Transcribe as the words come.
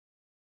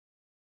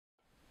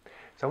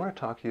So I want to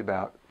talk to you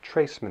about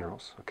trace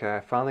minerals. Okay,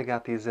 I finally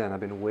got these in. I've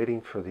been waiting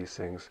for these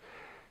things,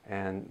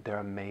 and they're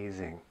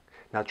amazing.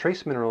 Now,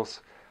 trace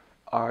minerals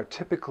are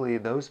typically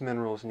those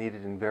minerals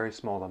needed in very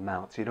small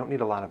amounts. You don't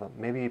need a lot of them.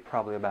 Maybe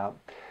probably about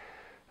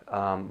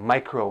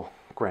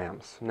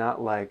micrograms,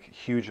 not like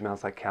huge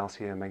amounts like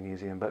calcium,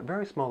 magnesium, but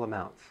very small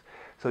amounts.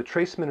 So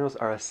trace minerals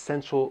are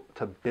essential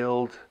to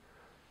build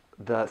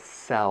the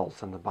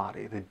cells in the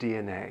body, the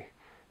DNA.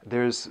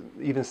 There's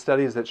even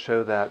studies that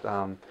show that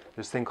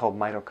there's a thing called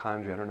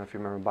mitochondria. I don't know if you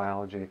remember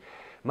biology.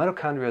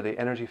 Mitochondria are the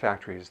energy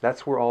factories.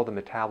 That's where all the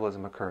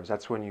metabolism occurs.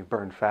 That's when you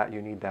burn fat,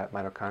 you need that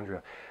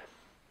mitochondria.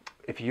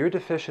 If you're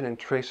deficient in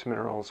trace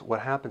minerals, what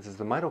happens is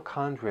the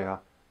mitochondria,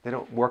 they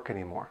don't work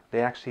anymore.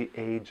 They actually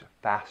age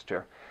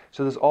faster.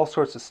 So there's all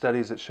sorts of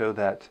studies that show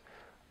that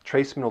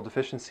trace mineral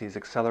deficiencies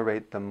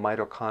accelerate the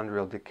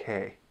mitochondrial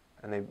decay,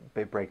 and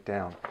they break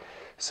down.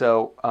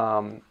 So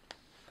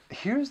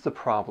here's the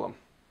problem.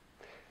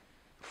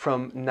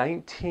 From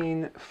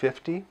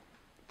 1950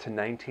 to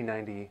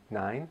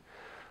 1999,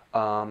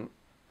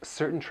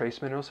 certain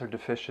trace minerals are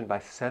deficient by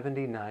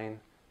 79%.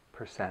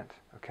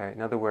 Okay,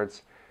 in other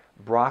words,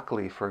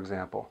 broccoli, for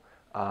example,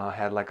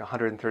 had like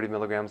 130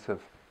 milligrams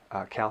of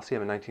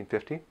calcium in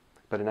 1950,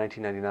 but in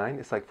 1999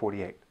 it's like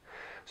 48.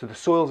 So the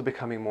soil is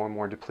becoming more and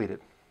more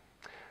depleted.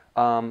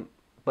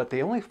 But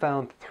they only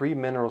found 3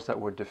 minerals that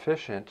were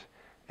deficient,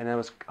 and I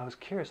was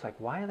curious, like,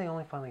 why are they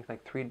only finding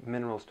like 3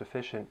 minerals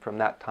deficient from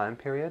that time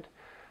period?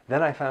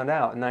 Then I found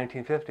out in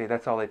 1950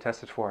 that's all they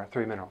tested for,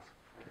 3 minerals.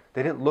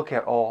 They didn't look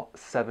at all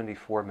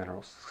 74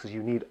 minerals because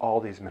you need all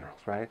these minerals,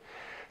 right?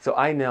 So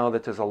I know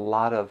that there's a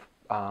lot of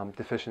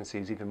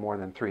deficiencies, even more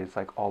than 3. It's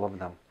like all of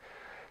them.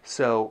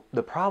 So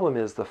the problem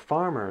is the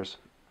farmers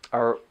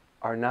are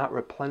not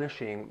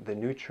replenishing the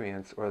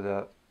nutrients or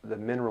the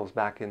minerals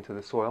back into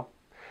the soil.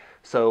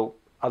 So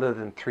other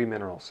than 3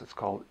 minerals, it's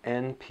called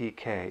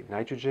NPK,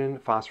 nitrogen,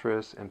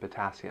 phosphorus, and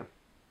potassium.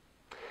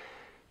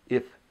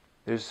 If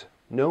there's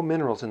no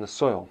minerals in the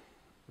soil,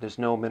 there's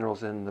no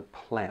minerals in the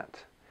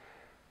plant.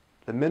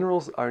 The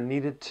minerals are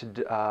needed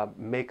to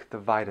make the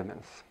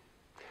vitamins.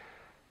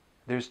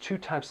 There's 2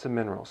 types of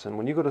minerals, and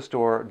when you go to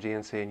store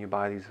GNC and you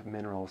buy these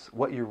minerals,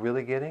 what you're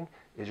really getting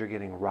is you're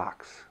getting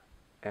rocks.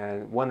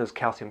 And one is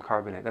calcium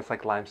carbonate, that's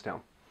like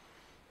limestone.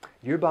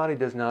 Your body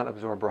does not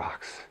absorb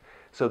rocks.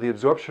 So the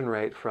absorption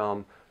rate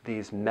from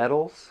these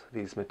metals,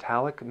 these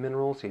metallic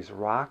minerals, these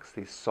rocks,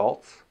 these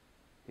salts,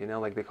 you know,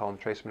 like they call them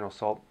trace mineral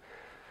salt,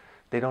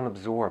 they don't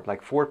absorb,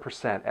 like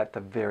 4% at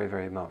the very,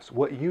 very most.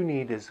 What you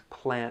need is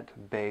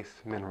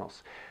plant-based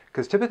minerals.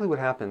 Because typically what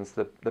happens,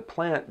 the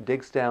plant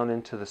digs down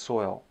into the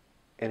soil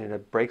and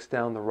it breaks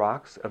down the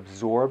rocks,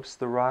 absorbs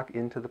the rock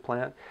into the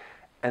plant,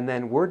 and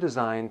then we're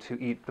designed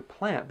to eat the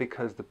plant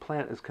because the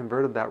plant has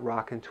converted that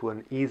rock into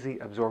an easy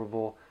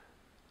absorbable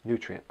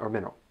nutrient or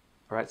mineral.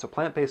 All right, so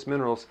plant-based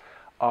minerals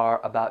are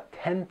about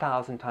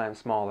 10,000 times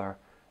smaller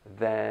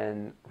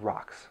than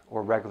rocks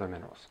or regular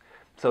minerals.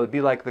 So it'd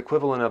be like the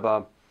equivalent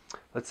of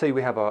let's say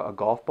we have a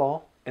golf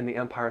ball in the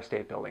Empire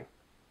State Building.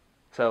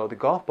 So the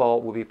golf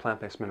ball will be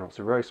plant-based minerals.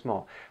 They're very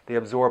small. They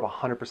absorb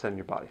 100% in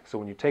your body. So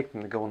when you take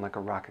them, they go in like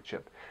a rocket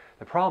ship.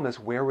 The problem is,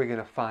 where are we going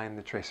to find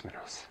the trace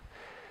minerals?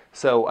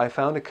 So I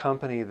found a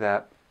company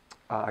that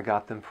I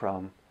got them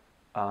from,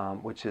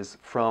 which is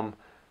from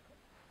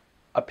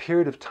a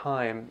period of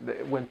time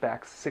that went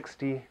back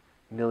 60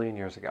 million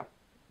years ago,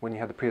 when you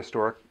had the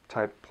prehistoric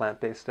type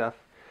plant-based stuff.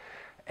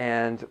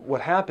 And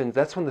what happened,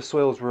 that's when the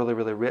soil was really,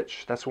 really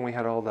rich. That's when we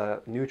had all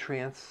the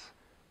nutrients.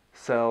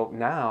 So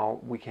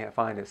now we can't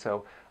find it.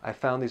 So I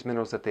found these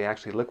minerals that they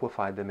actually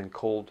liquefied them in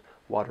cold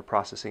water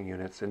processing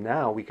units. And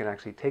now we can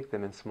actually take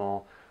them in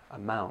small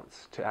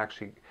amounts to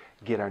actually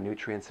get our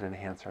nutrients and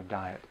enhance our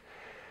diet.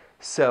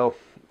 So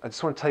I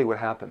just want to tell you what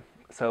happened.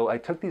 So I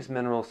took these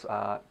minerals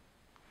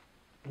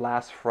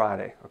last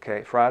Friday,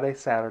 okay? Friday,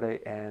 Saturday,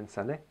 and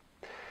Sunday.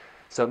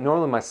 So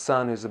normally my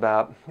son, he's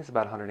about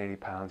 180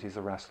 pounds. He's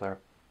a wrestler.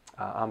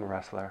 I'm a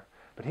wrestler,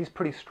 but he's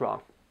pretty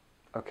strong.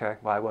 Okay,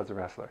 well, I was a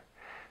wrestler,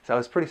 so I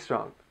was pretty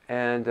strong,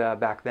 and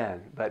back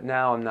then. But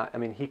now I'm not. I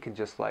mean, he can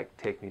just like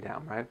take me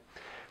down, right?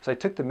 So I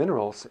took the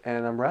minerals,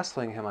 and I'm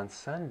wrestling him on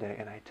Sunday,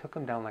 and I took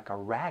him down like a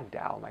rag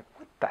doll. I'm like,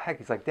 what the heck?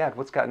 He's like, Dad,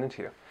 what's gotten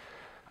into you?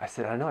 I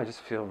said, I don't know. I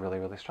just feel really,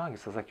 really strong. He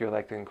says, like, you're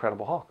like the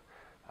Incredible Hulk.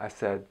 I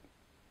said,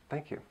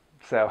 thank you.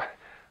 So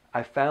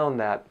I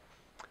found that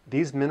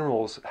these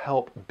minerals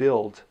help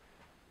build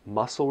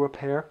muscle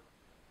repair,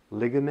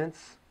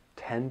 ligaments,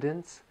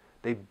 tendons.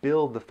 They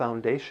build the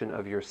foundation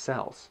of your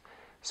cells.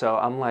 So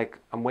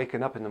I'm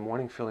waking up in the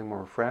morning feeling more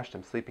refreshed.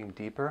 I'm sleeping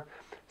deeper.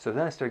 So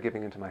then I started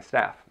giving it to my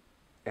staff.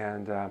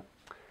 And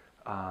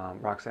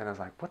Roxanne was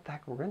like, what the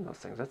heck were in those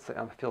things?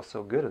 I feel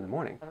so good in the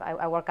morning.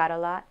 I work out a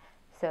lot.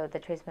 So the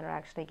trace mineral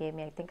actually gave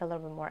me, I think, a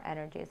little bit more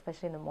energy,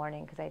 especially in the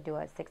morning because I do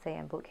a 6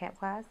 a.m. boot camp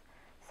class.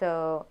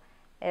 So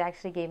it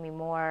actually gave me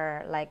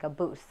more like a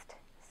boost.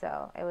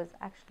 So it was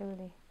actually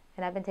really,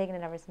 and I've been taking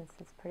it ever since.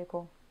 It's pretty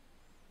cool.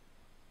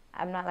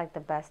 I'm not like the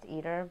best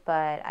eater,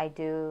 but I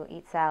do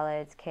eat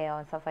salads, kale,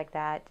 and stuff like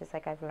that, just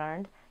like I've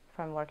learned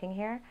from working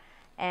here.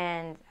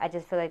 And I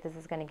just feel like this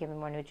is going to give me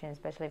more nutrients,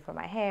 especially for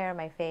my hair,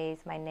 my face,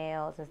 my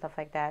nails, and stuff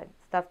like that.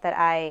 Stuff that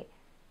I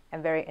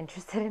am very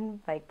interested in,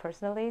 like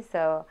personally.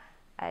 So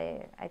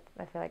I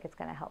feel like it's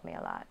going to help me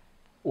a lot.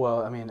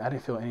 Well, I mean, I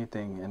didn't feel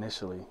anything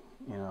initially.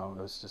 You know,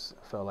 it was just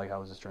I felt like I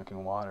was just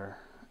drinking water.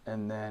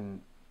 And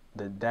then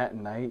that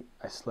night,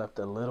 I slept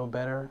a little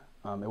better.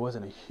 It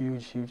wasn't a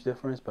huge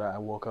difference, but I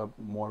woke up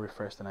more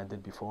refreshed than I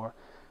did before.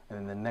 And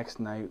then the next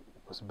night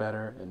was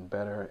better and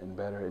better and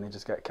better, and it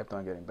just kept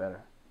on getting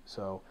better.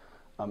 So,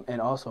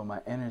 and also my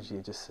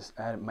energy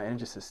my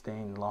energy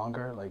sustained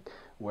longer, like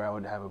where I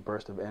would have a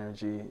burst of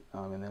energy,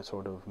 and then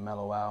sort of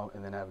mellow out,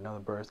 and then have another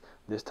burst.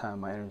 This time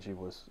my energy it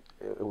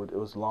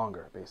was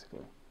longer,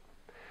 basically.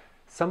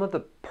 Some of the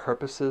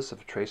purposes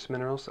of trace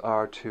minerals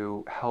are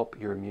to help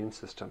your immune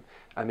system.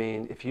 I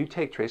mean, if you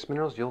take trace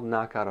minerals, you'll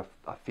knock out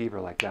a fever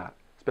like that,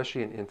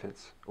 especially in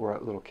infants or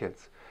little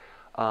kids.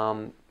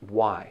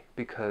 Why?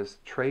 Because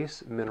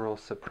trace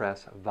minerals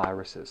suppress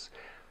viruses.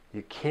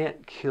 You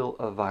can't kill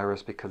a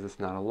virus because it's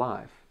not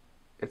alive.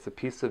 It's a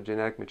piece of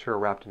genetic material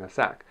wrapped in a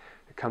sac.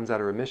 It comes out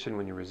of remission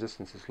when your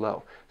resistance is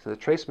low. So the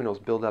trace minerals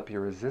build up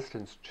your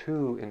resistance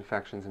to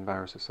infections and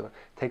viruses. So it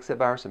takes that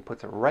virus and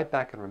puts it right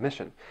back in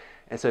remission.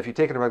 And so if you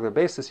take it on a regular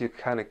basis, you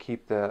kind of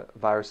keep the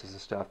viruses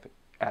and stuff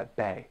at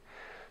bay.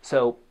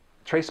 So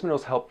trace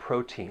minerals help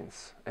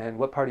proteins. And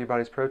what part of your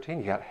body is protein?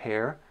 You got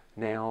hair,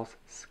 nails,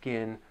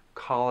 skin,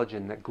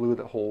 collagen, that glue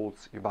that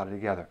holds your body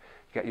together.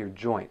 You got your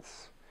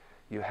joints.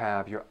 You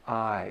have your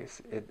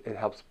eyes. It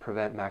helps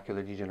prevent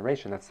macular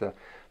degeneration. That's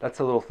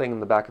a little thing in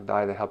the back of the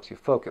eye that helps you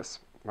focus,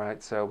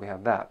 right? So we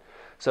have that.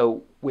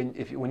 So when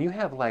you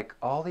have like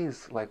all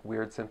these like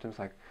weird symptoms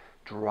like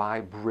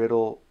dry,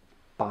 brittle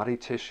body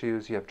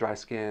tissues, you have dry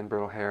skin,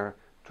 brittle hair,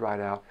 dried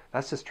out,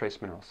 that's just trace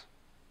minerals,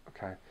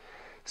 okay?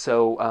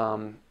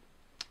 So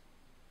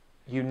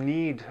you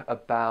need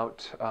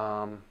about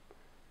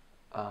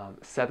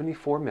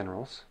 74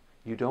 minerals.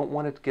 You don't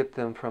want to get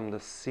them from the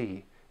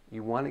sea.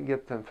 You want to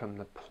get them from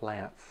the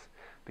plants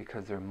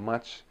because they're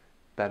much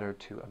better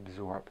to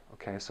absorb.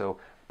 Okay, so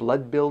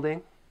blood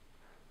building,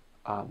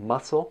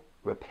 muscle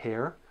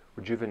repair,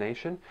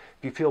 rejuvenation.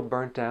 If you feel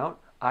burnt out,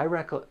 I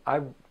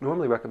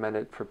normally recommend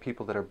it for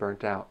people that are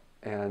burnt out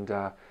and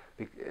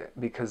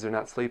because they're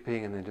not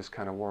sleeping and they just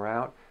kind of wore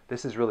out.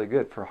 This is really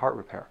good for heart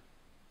repair.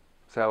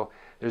 So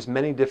there's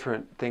many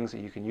different things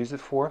that you can use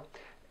it for,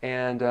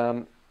 and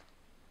I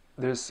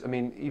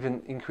mean,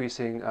 even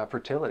increasing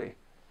fertility.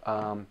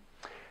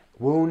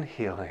 Wound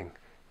healing,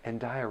 and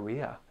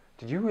diarrhea.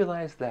 Did you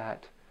realize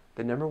that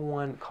the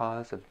 #1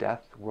 cause of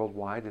death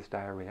worldwide is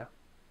diarrhea?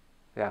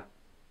 Yeah,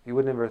 you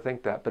wouldn't ever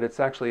think that, but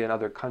it's actually in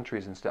other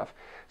countries and stuff.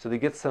 So they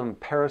get some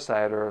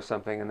parasite or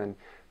something, and then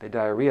they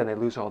diarrhea, and they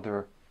lose all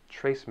their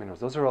trace minerals.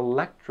 Those are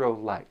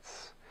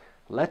electrolytes.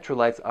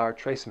 Electrolytes are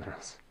trace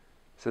minerals.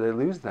 So they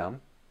lose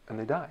them, and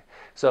they die.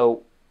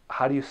 So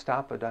how do you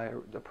stop a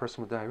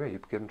person with diarrhea? You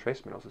give them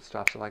trace minerals. It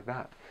stops it like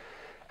that.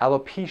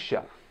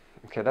 Alopecia.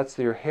 Okay, that's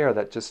your hair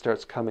that just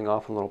starts coming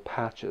off in little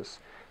patches.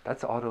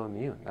 That's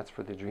autoimmune. That's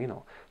for the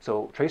adrenal.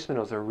 So trace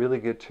minerals are really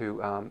good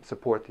to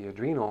support the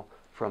adrenal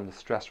from the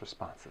stress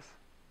responses.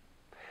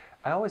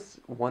 I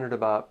always wondered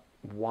about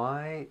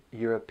why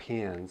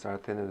Europeans are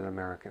thinner than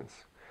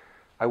Americans.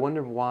 I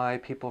wondered why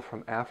people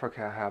from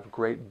Africa have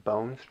great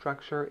bone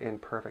structure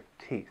and perfect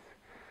teeth.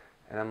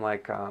 And I'm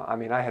like, I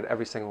mean, I had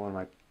every single one of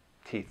my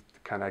teeth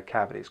kind of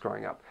cavities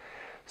growing up.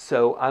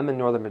 So I'm in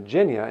Northern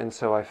Virginia, and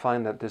so I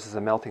find that this is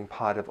a melting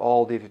pot of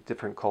all the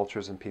different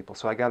cultures and people.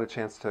 So I got a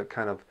chance to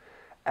kind of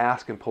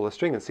ask and pull a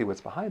string and see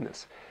what's behind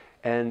this.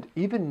 And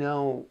even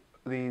though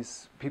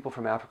these people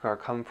from Africa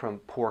come from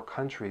poor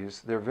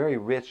countries, they're very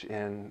rich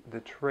in the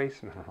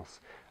trace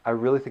minerals. I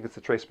really think it's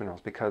the trace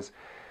minerals because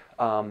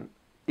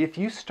if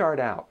you start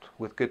out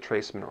with good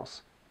trace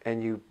minerals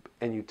and you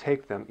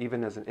take them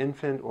even as an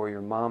infant or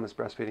your mom is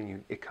breastfeeding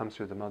you, it comes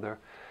through the mother,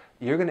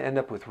 you're going to end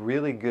up with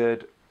really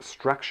good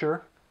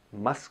structure,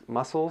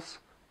 muscles,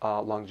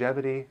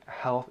 longevity,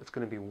 health. It's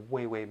going to be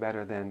way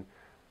better than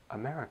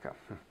America.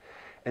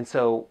 And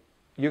so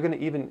you're going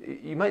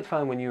to you might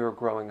find when you were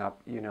growing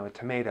up, you know, a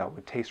tomato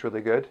would taste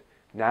really good.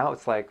 Now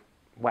it's like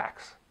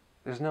wax.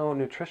 There's no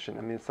nutrition.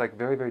 I mean, it's like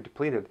very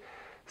depleted.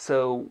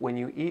 So when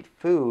you eat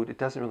food, it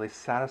doesn't really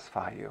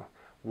satisfy you.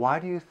 Why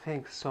do you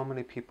think so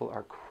many people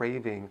are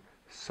craving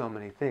so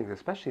many things,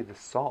 especially the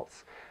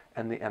salts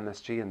and the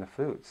MSG in the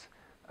foods?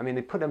 I mean,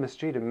 they put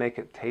MSG to make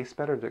it taste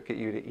better, to get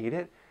you to eat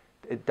it.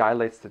 It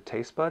dilates the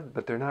taste bud,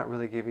 but they're not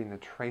really giving the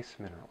trace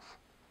minerals,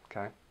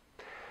 okay?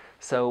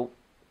 So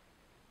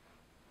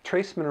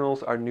trace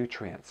minerals are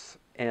nutrients,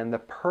 and the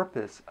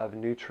purpose of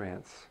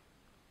nutrients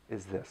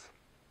is this.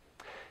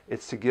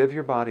 It's to give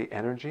your body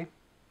energy,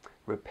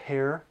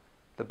 repair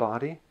the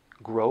body,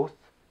 growth,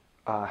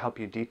 help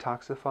you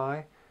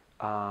detoxify.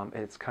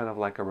 It's kind of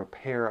like a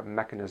repair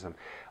mechanism.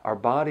 Our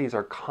bodies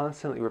are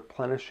constantly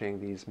replenishing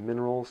these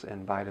minerals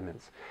and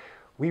vitamins.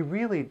 We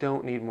really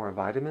don't need more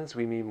vitamins,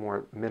 we need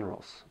more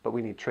minerals, but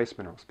we need trace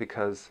minerals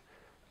because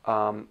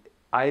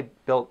I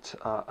built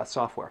a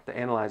software that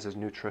analyzes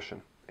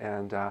nutrition.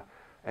 And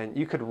And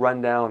you could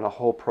run down a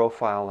whole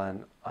profile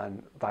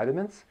on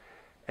vitamins,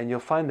 and you'll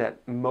find that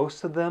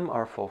most of them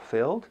are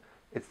fulfilled.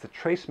 It's the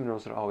trace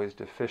minerals that are always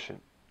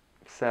deficient.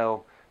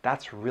 So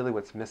that's really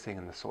what's missing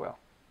in the soil.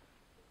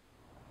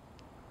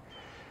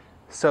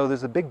 So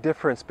there's a big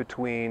difference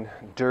between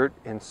dirt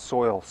and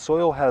soil.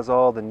 Soil has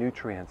all the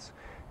nutrients.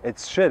 It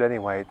should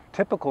anyway.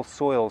 Typical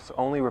soils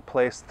only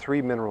replace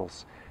 3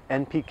 minerals: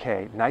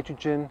 NPK,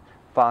 nitrogen,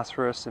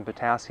 phosphorus, and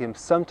potassium,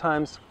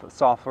 sometimes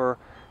sulfur,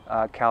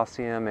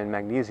 calcium, and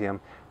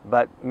magnesium,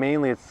 but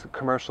mainly it's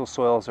commercial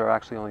soils are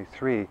actually only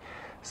 3.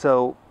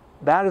 So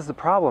that is the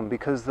problem,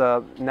 because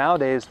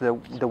nowadays the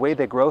way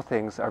they grow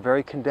things are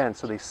very condensed,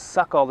 so they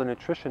suck all the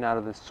nutrition out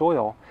of the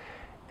soil,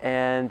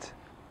 and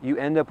you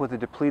end up with a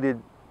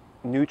depleted,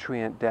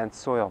 nutrient-dense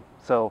soil.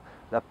 So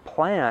the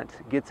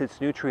plant gets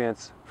its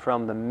nutrients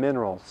from the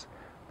minerals.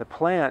 The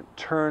plant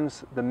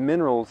turns the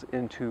minerals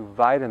into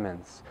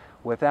vitamins.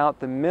 Without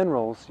the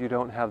minerals, you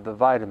don't have the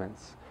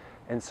vitamins.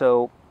 And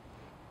so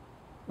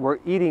we're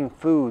eating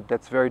food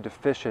that's very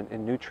deficient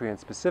in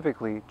nutrients,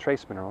 specifically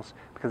trace minerals,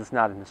 because it's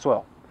not in the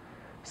soil.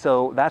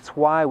 So that's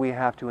why we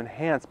have to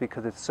enhance,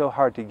 because it's so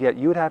hard to get.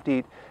 You would have to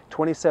eat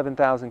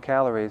 27,000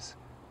 calories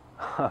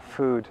of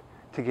food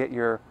to get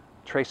your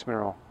trace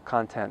mineral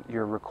content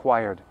you're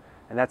required.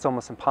 And that's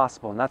almost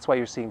impossible. And that's why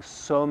you're seeing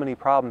so many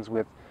problems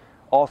with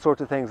all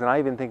sorts of things. And I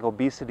even think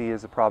obesity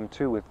is a problem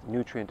too, with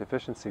nutrient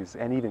deficiencies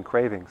and even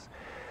cravings.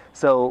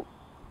 So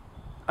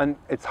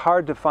it's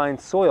hard to find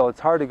soil. It's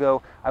hard to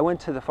go. I went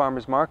to the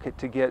farmer's market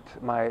to get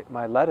my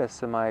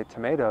lettuce and my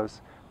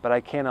tomatoes, but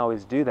I can't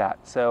always do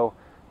that. So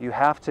you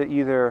have to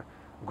either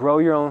grow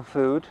your own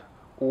food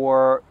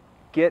or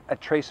get a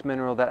trace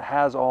mineral that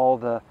has all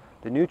the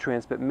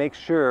nutrients, but make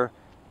sure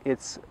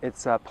it's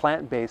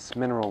plant-based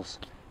minerals,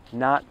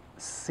 not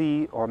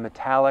sea or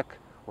metallic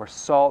or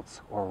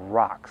salts or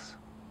rocks.